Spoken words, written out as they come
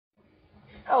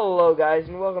Hello guys,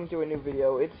 and welcome to a new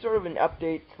video. It's sort of an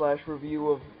update slash review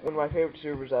of one of my favorite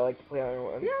servers I like to play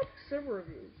on. Yeah, server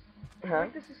reviews. Huh?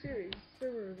 Make this a series.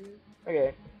 Server reviews.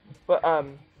 Okay. But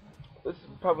this is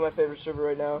probably my favorite server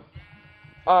right now.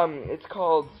 It's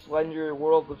called Slender,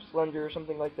 World of Slender or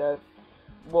something like that.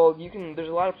 Well, there's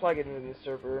a lot of plugins in this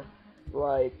server.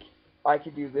 Like, I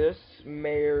could do this,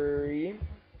 Mary,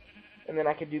 and then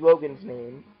I could do Logan's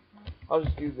name. I'll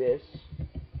just do this.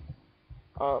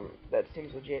 That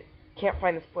seems legit. Can't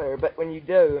find this player, but when you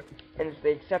do, and if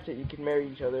they accept it, you can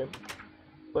marry each other.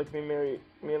 Like me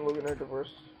and Logan are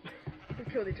divorced.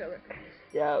 We killed each other.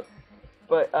 Yeah,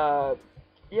 but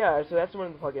yeah. So that's one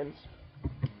of the plugins.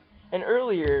 And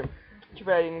earlier, too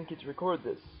bad I didn't get to record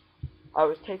this. I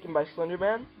was taken by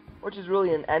Slenderman, which is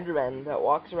really an Enderman that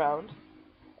walks around,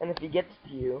 and if he gets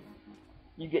to you,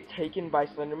 you get taken by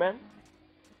Slenderman,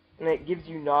 and it gives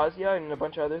you nausea and a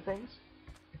bunch of other things.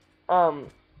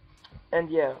 And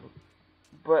yeah,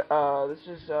 but, this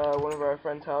is, one of our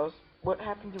friend's house. What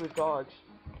happened to his dogs?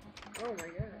 Oh my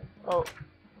god. Oh.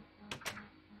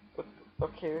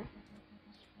 Okay.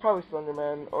 It's probably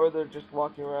Slenderman, or they're just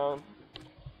walking around.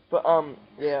 But,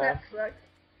 yeah. That sucks.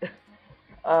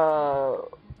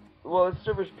 Well, this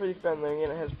server's pretty friendly,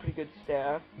 and it has pretty good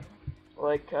staff.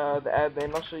 Like, the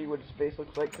admin. I'll show you what his face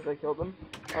looks like, because I killed him.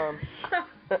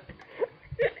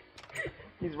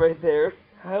 He's right there.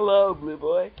 Hello, blue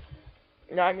boy.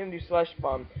 Now I'm gonna do slash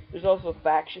spawn. There's also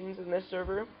factions in this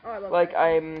server. Oh, I love like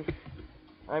factions.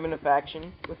 I'm in a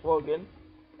faction with Logan,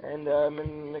 and I'm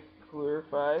in the Clear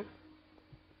 5.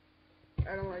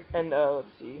 I don't like. And let's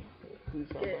see who's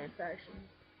on Get there. faction.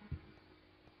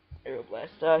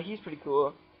 Aeroblast. He's pretty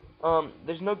cool.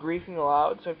 There's no griefing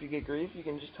allowed, so if you get grief, you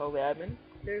can just tell the admin.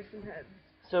 There's some heads.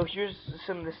 So here's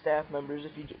some of the staff members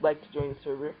if you'd like to join the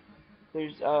server.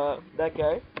 There's that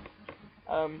guy.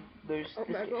 There's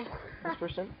this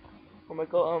person. Oh my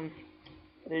god.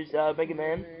 There's Mega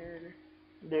Man.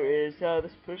 There is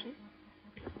this person.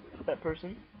 That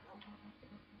person.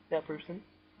 That person.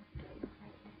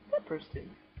 That person.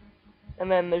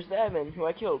 And then there's the admin who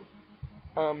I killed.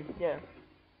 Yeah.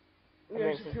 And then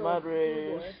it says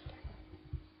moderators.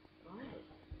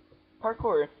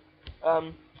 Parkour.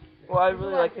 Well, I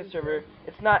really like this server.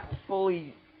 It's not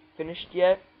fully finished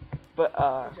yet, but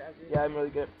yeah, I'm really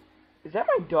good. Is that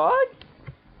my dog?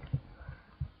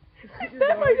 Is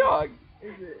that my dog?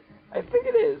 Is it? I think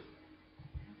it is.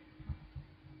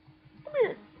 Come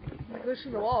here. It's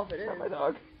pushing the wall if it is. Not my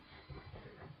dog.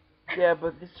 Yeah,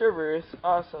 but the server is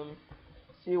awesome.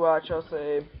 See, watch, I'll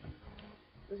say.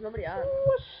 There's nobody on.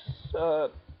 What's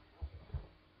up?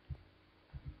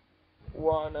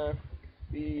 Wanna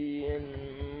be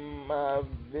in my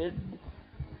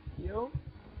video?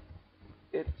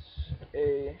 It's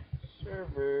a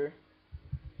server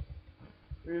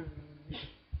review.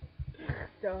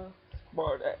 Duh.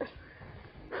 Smart ass.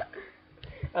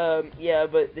 Yeah,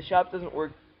 but the shop doesn't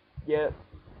work yet.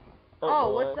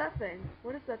 Oh, what's that thing?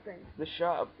 What is that thing? The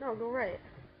shop. No, go right.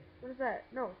 What is that?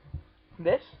 No.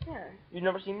 This? Yeah. You've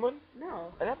never seen one?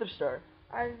 No. A Nether Star.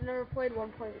 I've never played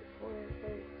 1.4.7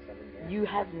 yet. You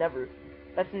have never.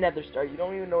 That's a Nether Star. You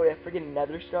don't even know what a friggin'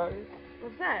 Nether Star is?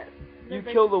 What's that? You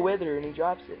kill the Wither and he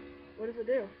drops it. What does it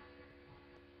do?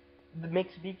 It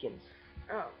makes beacons.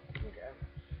 Oh, okay.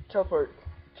 Teleport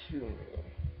to me.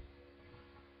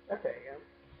 Okay.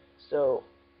 So,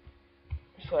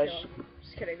 slash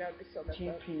just kidding, that would be so messed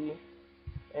up. TP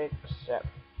accept.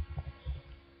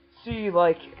 See,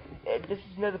 like, this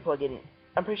is another plugin.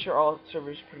 I'm pretty sure all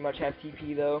servers pretty much have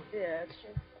TP though. Yeah, that's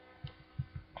true.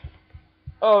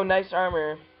 Oh, nice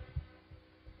armor.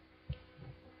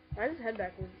 Why does his head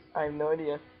backwards? I have no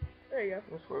idea. There you go.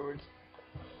 It's forwards.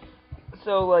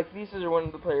 So, like, these are one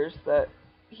of the players that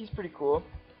he's pretty cool.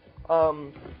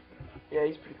 Yeah,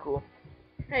 he's pretty cool.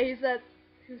 Hey,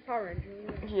 he's Power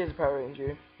Ranger. He is a Power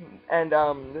Ranger. And,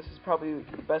 this is probably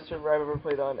the best server I've ever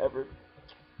played on ever.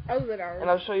 Other than ours. And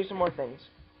I'll show you some more things.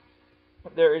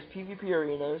 There is PvP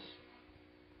arenas.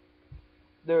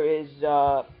 There is,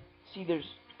 see, there's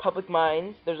public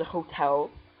mines. There's a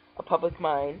hotel. A public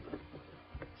mine.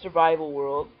 Survival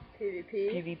world.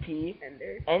 PvP.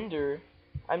 Ender.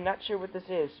 I'm not sure what this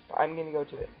is, but I'm gonna go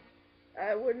to it.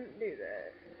 I wouldn't do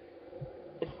that.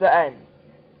 It's the end.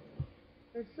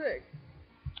 That's sick.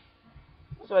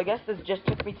 So I guess this just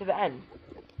took me to the end.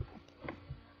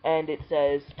 And it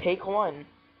says, take one.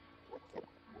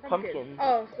 Pumpkins.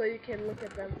 Oh, so you can look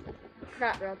at them.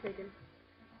 Not, they're all taken.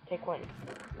 Take one.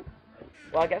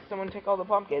 Well, I guess someone took all the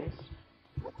pumpkins.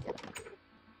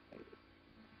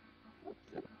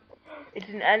 It's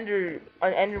an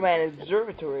Enderman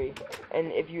observatory,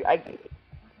 and if you,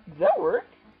 does that work?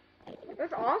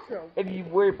 That's awesome. If you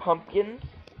wear pumpkins,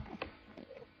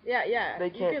 Yeah. they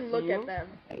You can't can see look you. at them,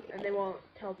 and they won't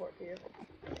teleport to you.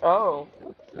 Oh,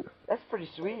 that's pretty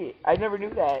sweet. I never knew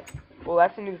that. Well,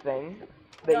 that's a new thing.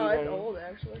 That No, it's even old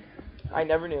actually. I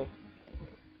never knew.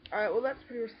 Alright, well that's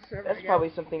pretty much the server. That's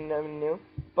probably something never new.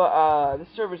 But this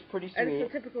server's pretty And sweet. it's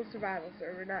a typical survival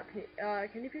server, not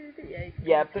can you PvP? Yeah, you can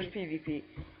Yeah, PvP. there's PvP,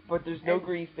 but there's no And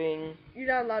griefing. You're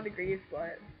not allowed to grief,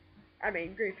 but I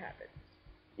mean, grief happens.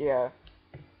 Yeah.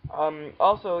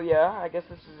 Also, yeah, I guess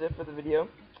this is it for the video.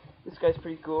 This guy's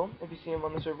pretty cool. If you see him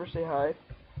on the server, say hi.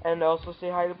 And also say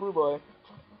hi to Blue Boy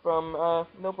from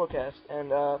NoProcast.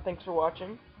 And thanks for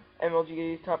watching.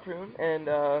 MLG Top Prune. And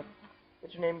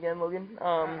what's your name again, Logan?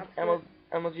 Opposite.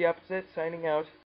 MLG Opposite signing out.